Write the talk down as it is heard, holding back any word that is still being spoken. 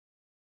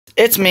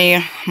It's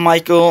me,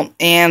 Michael,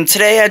 and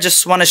today I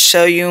just want to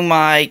show you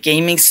my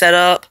gaming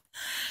setup.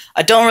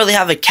 I don't really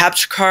have a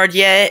capture card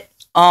yet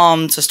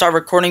to start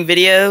recording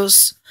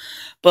videos,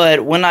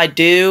 but when I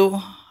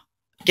do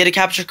get a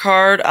capture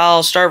card,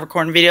 I'll start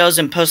recording videos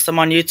and post them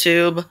on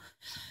YouTube,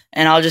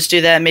 and I'll just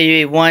do that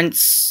maybe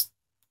once,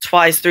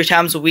 twice, 3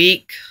 times a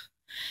week,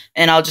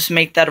 and I'll just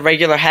make that a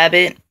regular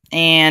habit,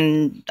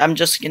 and I'm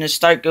just going to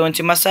start going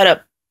to my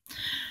setup.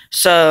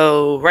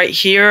 So right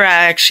here,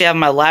 I actually have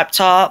my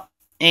laptop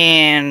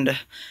and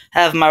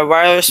have my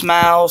wireless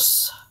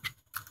mouse,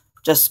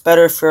 just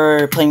better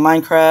for playing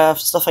Minecraft,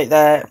 stuff like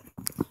that.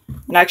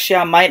 And actually,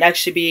 I might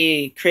actually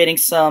be creating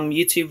some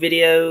YouTube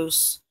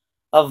videos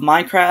of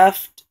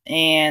Minecraft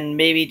and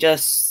maybe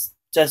just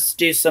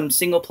do some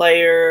single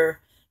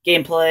player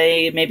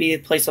gameplay, maybe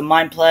play some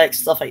Mineplex,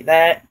 stuff like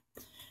that.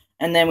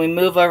 And then we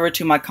move over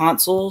to my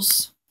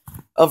consoles.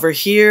 Over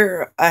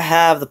here, I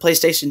have the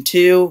PlayStation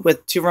 2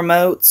 with 2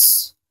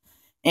 remotes.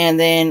 And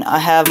then I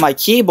have my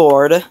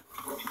keyboard.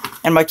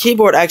 And my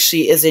keyboard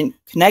actually isn't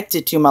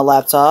connected to my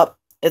laptop.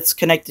 It's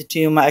connected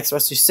to my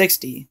Xbox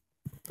 360.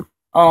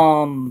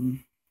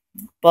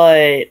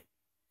 But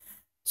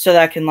so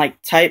that I can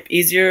like type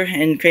easier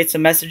and create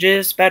some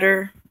messages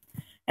better.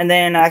 And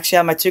then I actually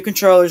have my 2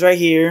 controllers right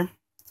here.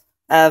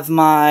 I have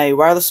my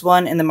wireless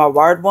one and then my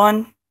wired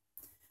one.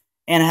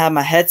 And I have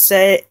my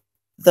headset.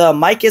 The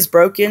mic is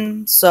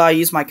broken, so I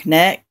use my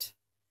Kinect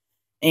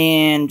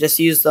and just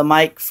use the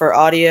mic for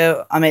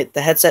audio. I mean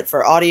the headset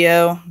for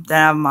audio. Then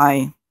I have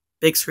my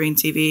big screen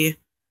TV,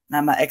 and I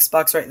have my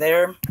Xbox right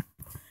there.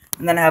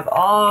 And then I have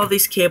all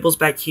these cables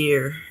back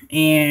here,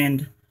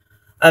 and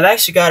I've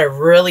actually got it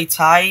really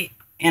tight,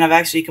 and I've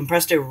actually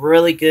compressed it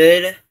really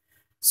good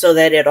so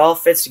that it all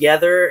fits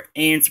together,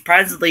 and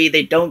surprisingly,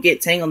 they don't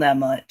get tangled that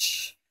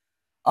much.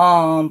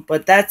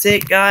 But that's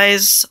it,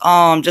 guys.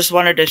 Just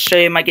wanted to show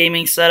you my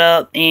gaming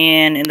setup,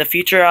 and in the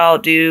future, I'll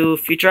do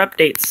future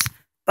updates.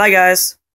 Bye, guys.